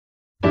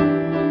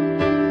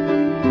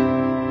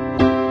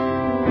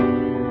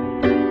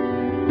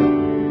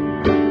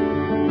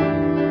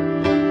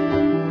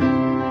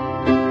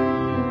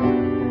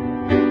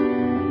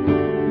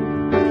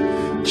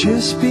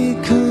Just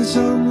because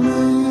I'm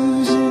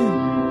losing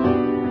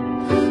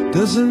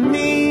doesn't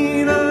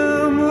mean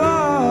I'm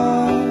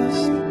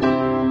lost.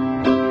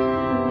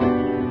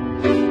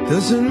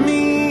 Doesn't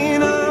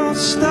mean I'll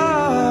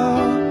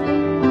stop.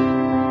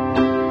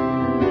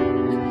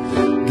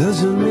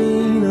 Doesn't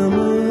mean I'm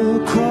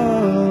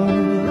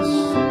across.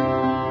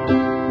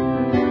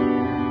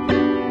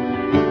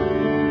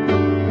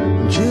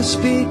 Just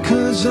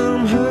because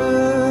I'm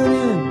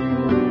hurting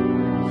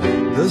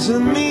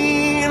doesn't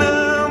mean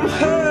I'm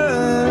hurt.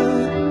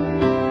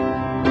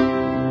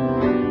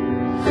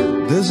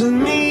 Doesn't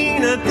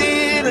mean I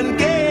didn't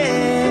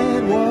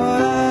get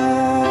what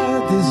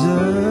I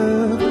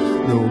deserve.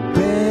 No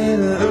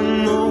better and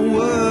no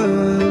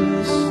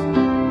worse.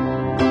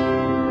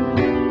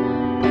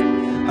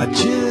 I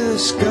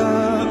just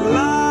got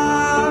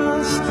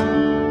lost.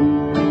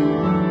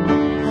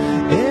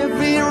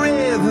 Every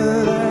river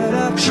that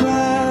I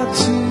tried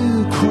to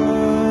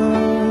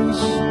cross,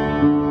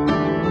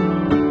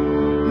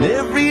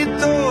 every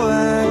door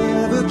I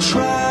ever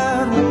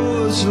tried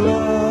was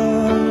locked.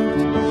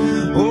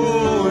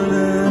 Oh, and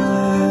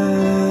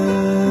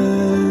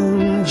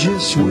I'm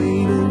just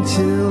waiting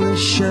till the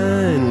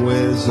shine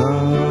wears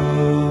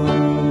off.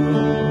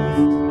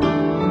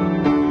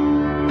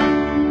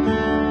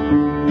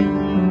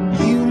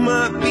 You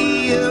might be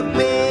a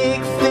big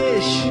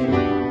fish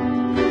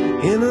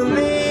in a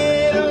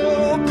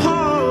little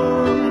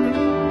pond.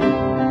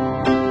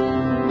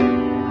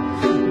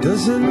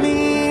 Doesn't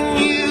mean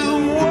you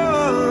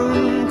won,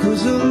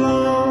 'cause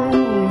along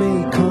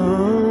may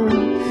come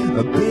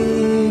a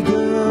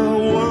bigger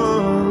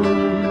one,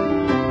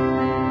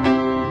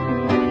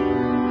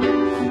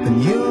 and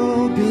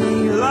you'll be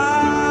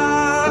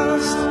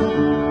lost.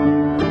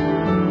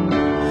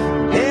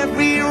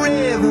 Every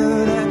river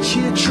that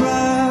you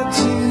tried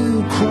to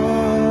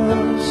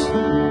cross,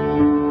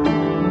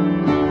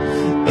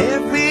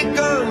 every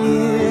gun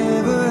you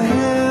ever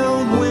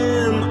held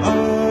went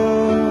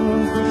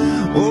off.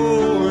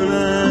 Oh, and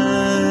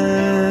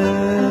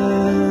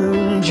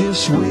I'm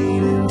just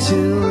waiting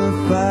till the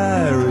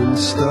firing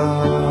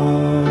stops.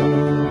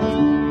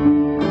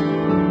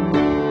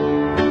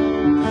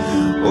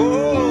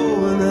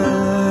 Oh, and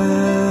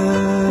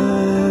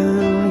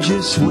I'm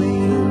just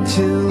waiting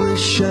till the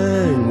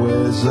shine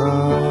wears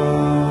off.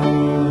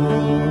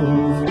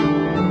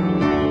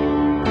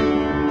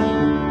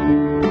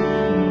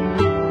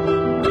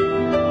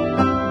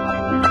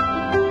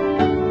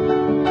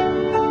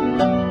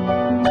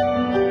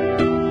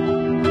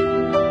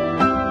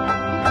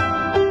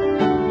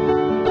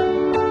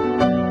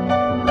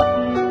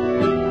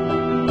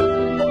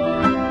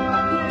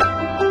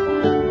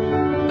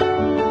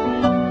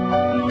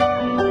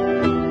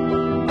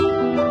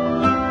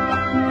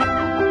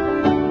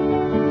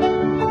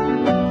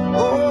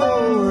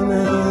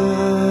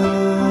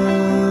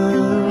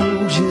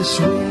 Just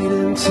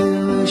waiting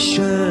till the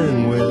shine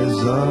wears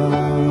off.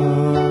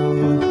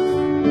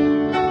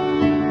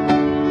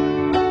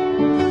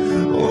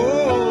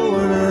 Oh,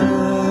 and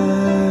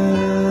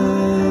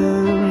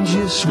I'm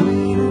just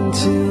waiting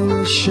till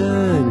the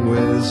shine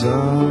wears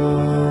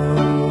off.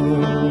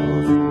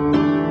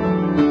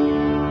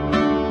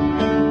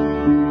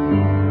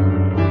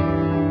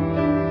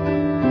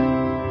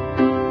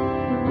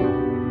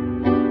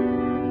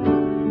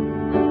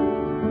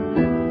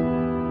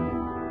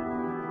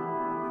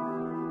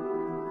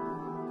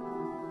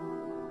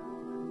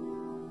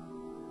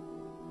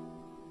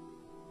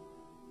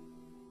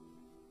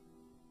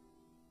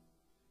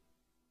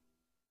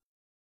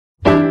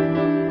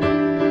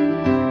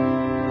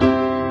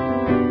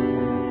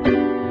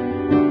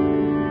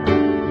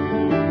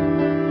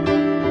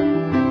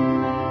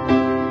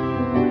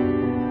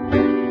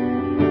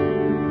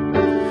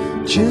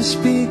 Just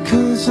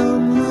because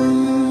I'm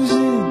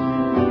losing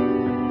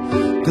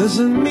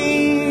doesn't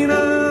mean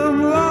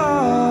I'm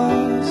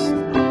lost.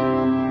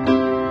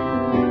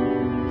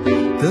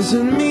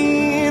 Doesn't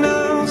mean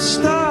I'll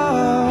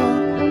stop.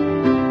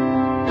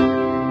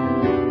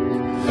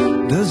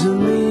 Doesn't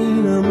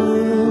mean I'm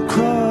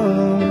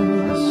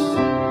across.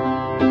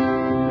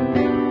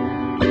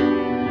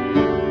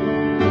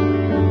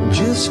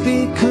 Just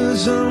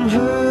because I'm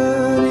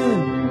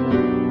hurting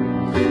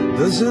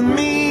doesn't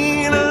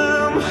mean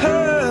I'm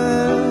hurt.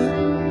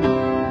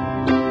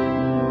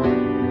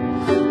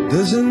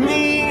 Doesn't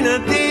mean I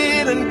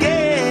didn't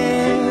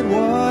get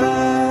what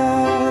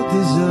I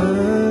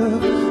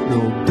deserve.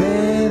 No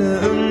better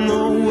and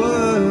no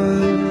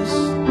worse.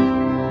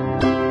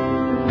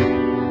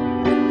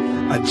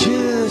 I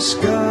just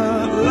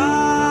got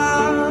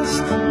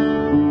lost.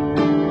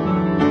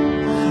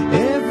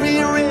 Every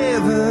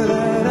river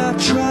that I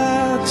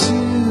tried to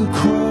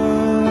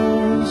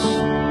cross,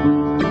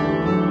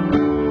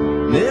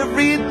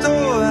 every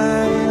door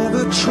I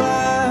ever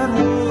tried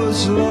was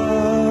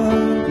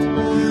locked.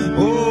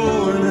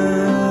 Oh, and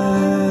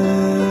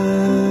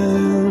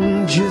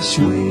I'm just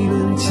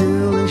waiting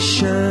till the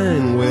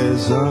shine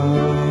wears off.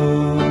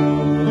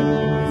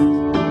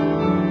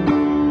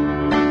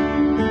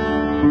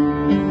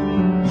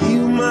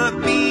 You might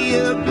be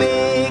a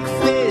big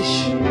fish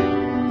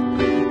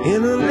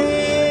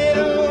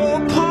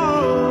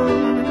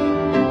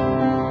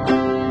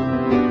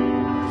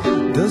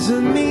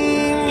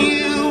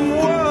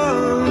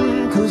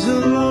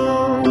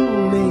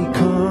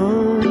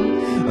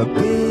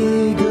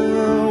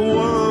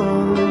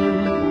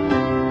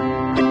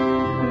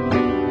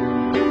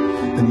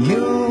and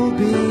you'll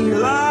be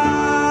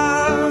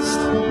lost.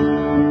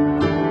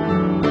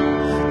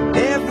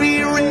 Every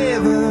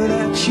river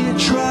that you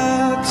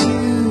try to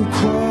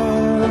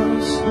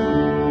cross,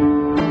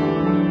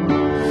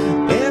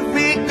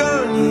 every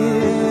gun you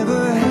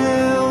ever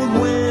held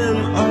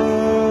went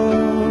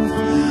off.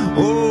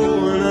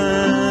 Oh, and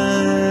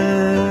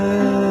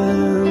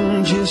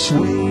I'm just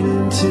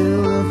waiting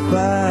till the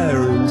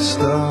firing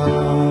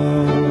starts.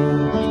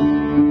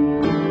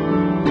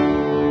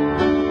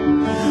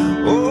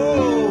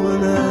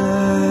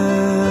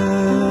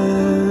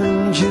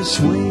 Just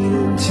wait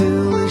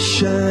until the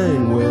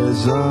shine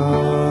wears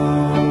off.